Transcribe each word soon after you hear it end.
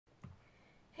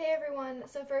Hey everyone,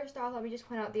 so first off, let me just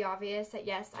point out the obvious that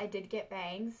yes, I did get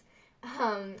bangs.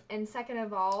 And second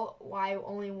of all, why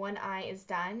only one eye is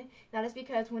done. That is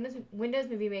because Windows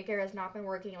Movie Maker has not been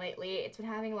working lately. It's been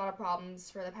having a lot of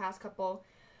problems for the past couple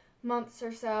months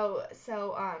or so.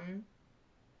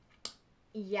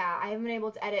 Yeah, I haven't been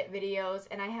able to edit videos,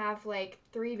 and I have like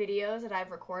 3 videos that I've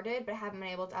recorded, but I haven't been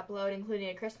able to upload, including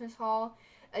a Christmas haul,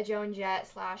 a Joan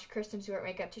Jett / Kristen Stewart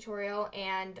makeup tutorial,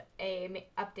 and a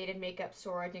updated makeup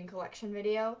storage and collection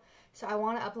video. So I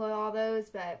want to upload all those,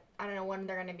 but I don't know when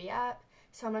they're going to be up.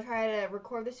 So I'm going to try to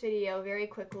record this video very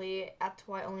quickly. That's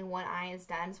why only one eye is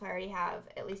done, so I already have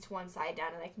at least one side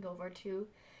done, and I can go over to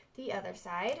the other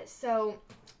side. So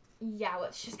yeah,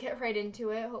 let's just get right into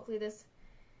it. Hopefully this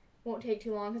won't take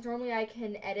too long, because normally I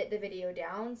can edit the video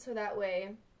down so that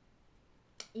way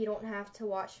you don't have to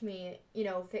watch me,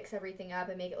 fix everything up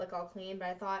and make it look all clean. But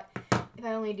I thought if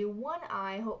I only do one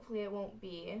eye, hopefully it won't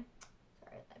be,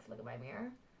 sorry, I have to look at my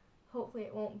mirror. Hopefully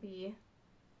it won't be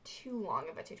too long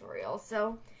of a tutorial.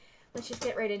 So let's just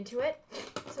get right into it.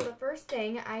 So the first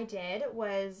thing I did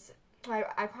was,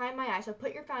 I primed my eye. So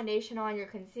put your foundation on, your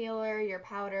concealer, your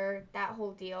powder, that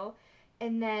whole deal.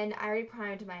 And then I already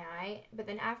primed my eye, but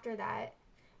then after that,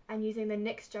 I'm using the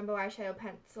NYX Jumbo Eyeshadow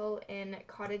Pencil in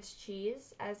Cottage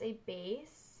Cheese as a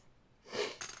base.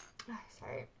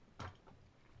 Sorry.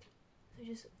 So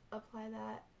just apply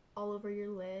that all over your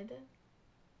lid.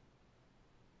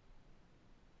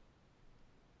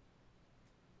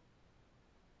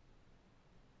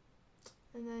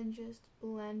 And then just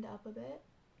blend up a bit.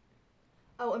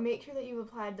 Oh, and make sure that you've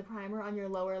applied the primer on your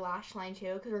lower lash line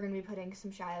too, because we're going to be putting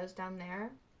some shadows down there.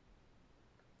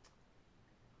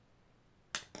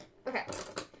 Okay,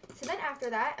 so then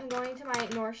after that, I'm going to my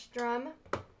Nordstrom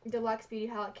Deluxe Beauty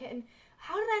Palette Kit. And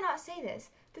how did I not say this?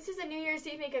 This is a New Year's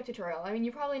Eve makeup tutorial. I mean,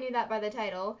 you probably knew that by the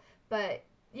title, but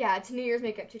yeah, it's a New Year's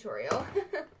makeup tutorial.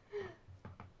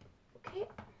 Okay.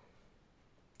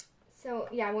 So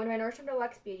yeah, I'm going to my Nordstrom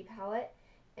Deluxe Beauty Palette,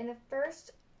 and the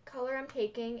first color I'm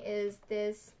taking is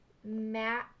this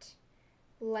matte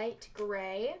light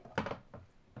gray.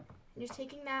 I'm just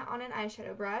taking that on an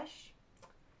eyeshadow brush.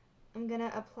 I'm going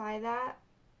to apply that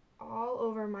all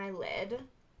over my lid.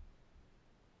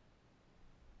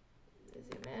 Zoom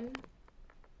in.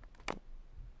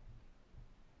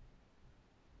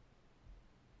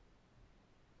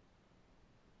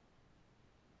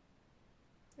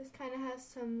 This kind of has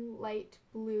some light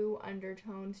blue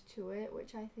undertones to it,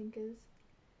 which I think is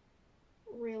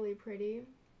really pretty.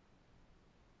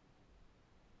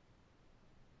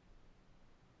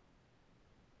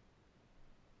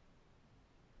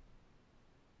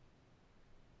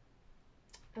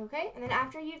 Okay, and then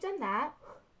after you've done that,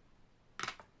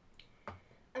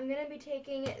 I'm going to be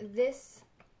taking this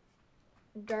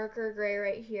darker gray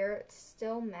right here. It's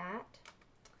still matte.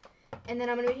 And then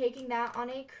I'm going to be taking that on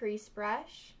a crease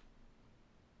brush.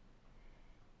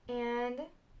 And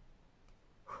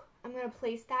I'm going to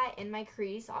place that in my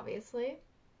crease, obviously.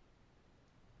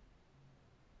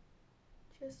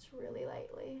 Just really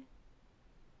lightly.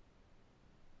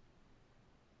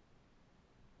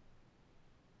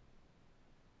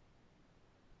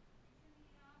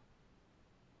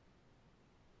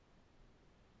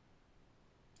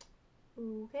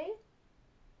 Okay.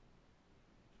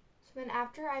 So then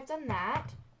after I've done that,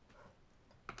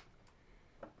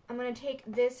 I'm going to take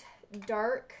this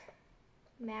dark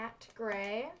matte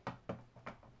gray,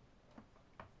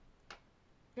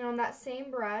 and on that same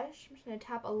brush, I'm just going to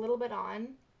tap a little bit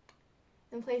on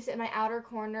and place it in my outer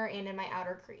corner and in my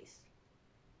outer crease.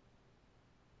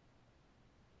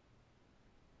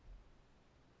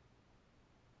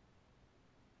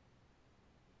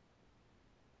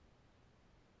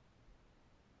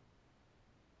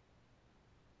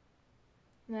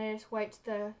 And then I just wiped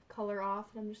the color off,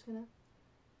 and I'm just going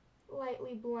to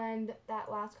lightly blend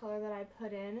that last color that I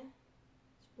put in.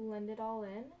 Just blend it all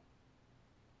in.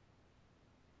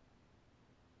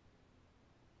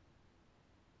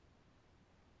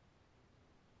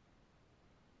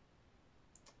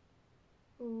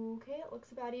 Okay, it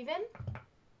looks about even.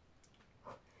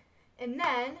 And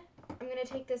then I'm going to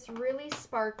take this really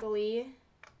sparkly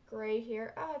gray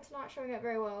here. Oh, it's not showing up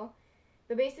very well.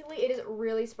 But basically, it is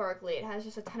really sparkly. It has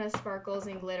just a ton of sparkles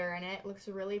and glitter in it. It looks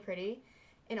really pretty.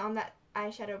 And on that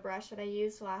eyeshadow brush that I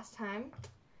used last time,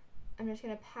 I'm just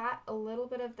going to pat a little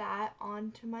bit of that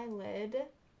onto my lid,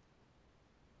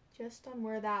 just on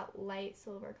where that light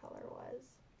silver color was.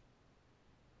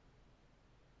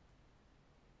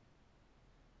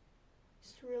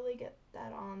 Just really get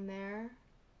that on there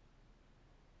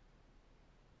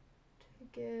to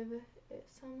give it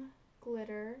some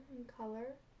glitter and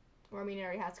color. Or I mean, it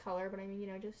already has color, but I mean,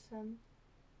 just some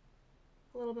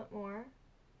a little bit more.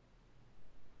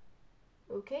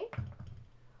 Okay.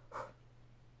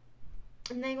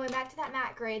 And then going back to that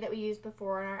matte gray that we used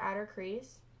before in our outer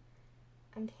crease,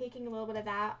 I'm taking a little bit of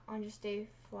that on just a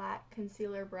flat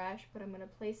concealer brush, but I'm going to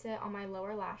place it on my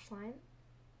lower lash line.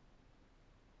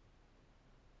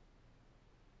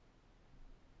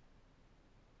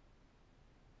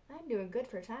 I'm doing good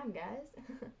for time, guys.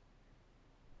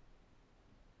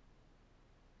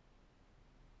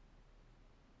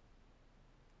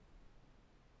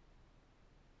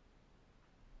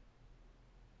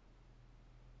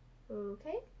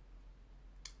 Okay.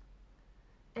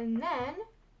 And then,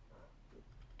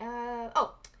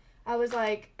 oh, I was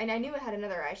like, and I knew it had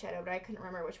another eyeshadow, but I couldn't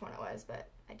remember which one it was, but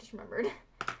I just remembered.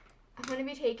 I'm going to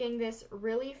be taking this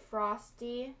really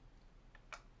frosty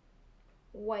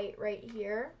white right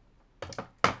here,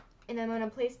 and I'm going to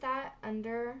place that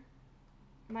under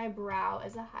my brow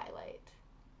as a highlight.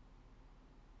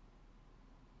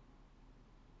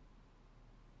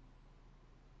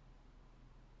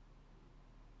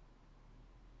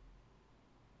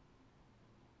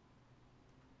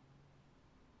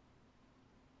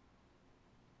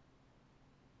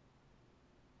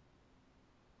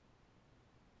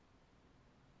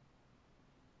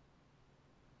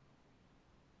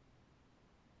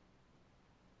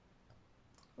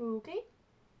 Okay.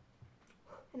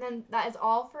 And then that is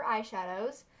all for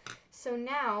eyeshadows. So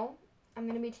now I'm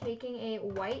going to be taking a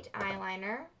white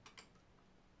eyeliner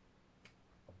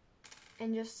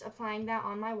and just applying that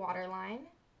on my waterline.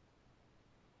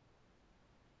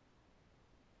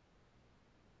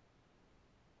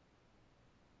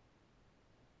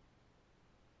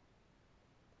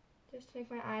 Just to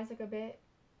make my eyes look a bit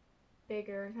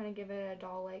bigger and kind of give it a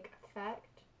doll-like effect.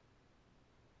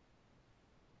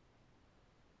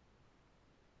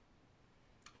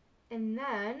 And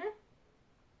then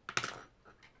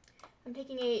I'm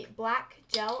taking a black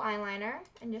gel eyeliner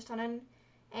and just on an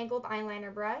angled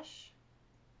eyeliner brush,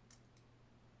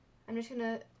 I'm just going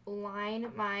to line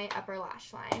my upper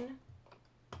lash line.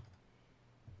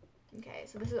 Okay,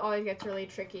 so this always gets really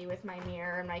tricky with my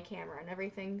mirror and my camera and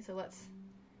everything, so let's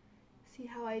see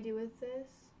how I do with this.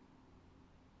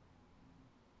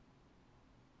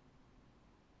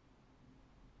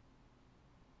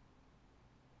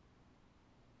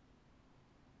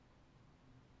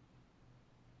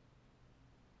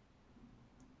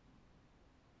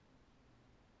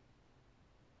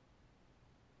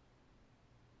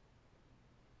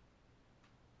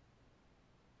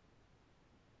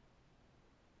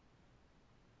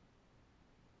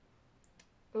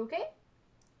 Okay.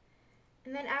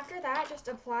 And then after that, just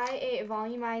apply a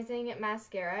volumizing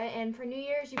mascara. And for New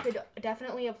Year's, you could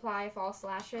definitely apply false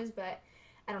lashes, but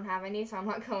I don't have any, so I'm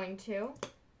not going to.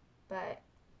 But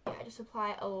yeah, just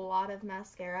apply a lot of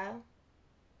mascara.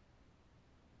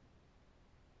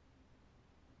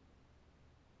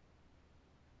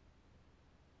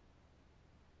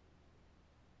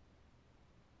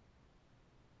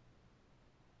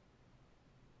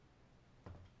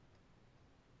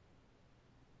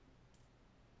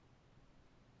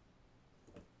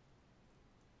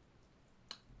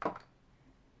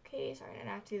 Okay, sorry, I didn't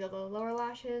have to do the lower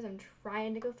lashes. I'm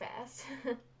trying to go fast.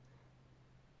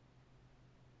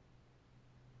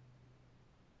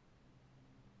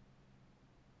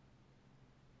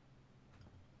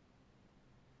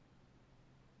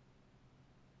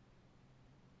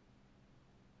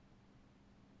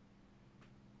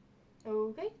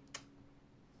 Okay.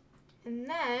 And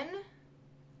then,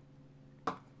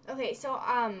 okay, so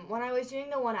when I was doing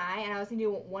the one eye, and I was going to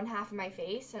do one half of my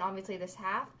face, and obviously this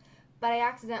half, but I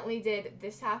accidentally did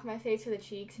this half of my face for the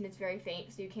cheeks, and it's very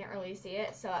faint, so you can't really see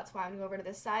it, so that's why I'm going to go over to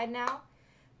this side now.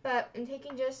 But I'm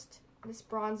taking just this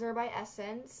bronzer by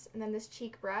Essence, and then this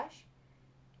cheek brush,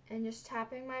 and just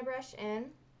tapping my brush in,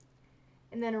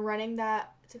 and then running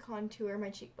that to contour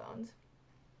my cheekbones.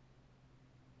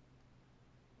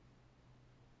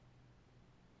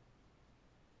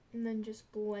 And then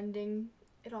just blending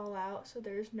it all out so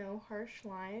there's no harsh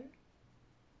line.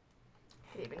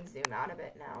 I could even zoom out a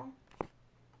bit now.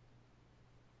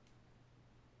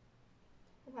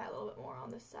 Apply a little bit more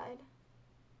on this side.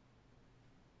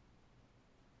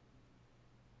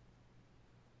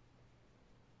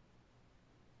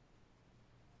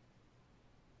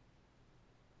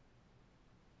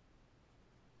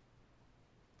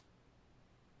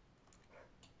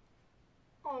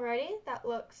 Alrighty, that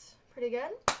looks pretty good.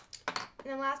 And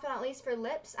then last but not least for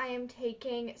lips, I am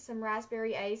taking some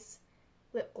Raspberry Ice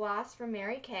lip gloss from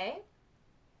Mary Kay.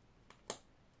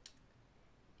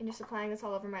 And just applying this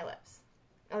all over my lips.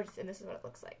 Oh, and this is what it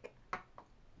looks like.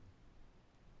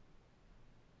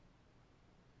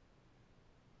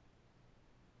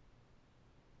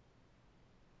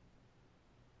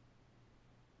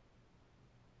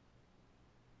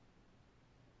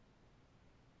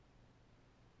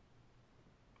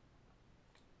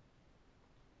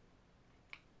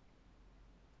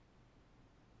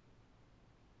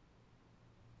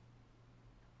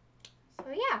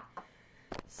 Oh yeah.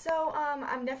 So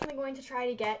I'm definitely going to try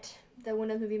to get the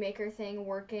Windows Movie Maker thing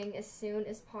working as soon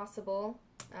as possible.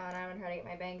 And I'm gonna try to get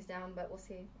my bangs down, but we'll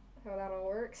see how that all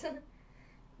works.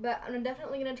 But I'm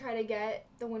definitely gonna try to get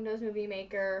the Windows Movie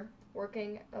Maker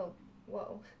working. Oh,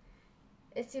 whoa.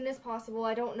 As soon as possible.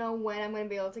 I don't know when I'm gonna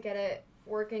be able to get it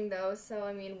working though, so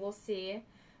I mean we'll see.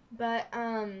 But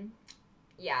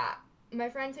yeah, my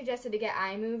friend suggested to get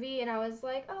iMovie, and I was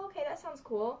like, oh okay, that sounds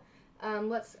cool.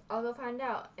 I'll go find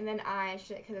out. And then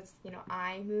because it's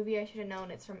iMovie, I should have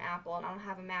known it's from Apple, and I don't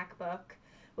have a MacBook,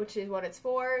 which is what it's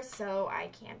for, so I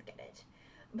can't get it.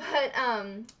 But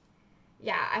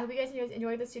yeah, I hope you guys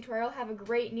enjoyed this tutorial. Have a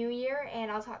great new year,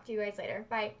 and I'll talk to you guys later.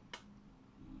 Bye.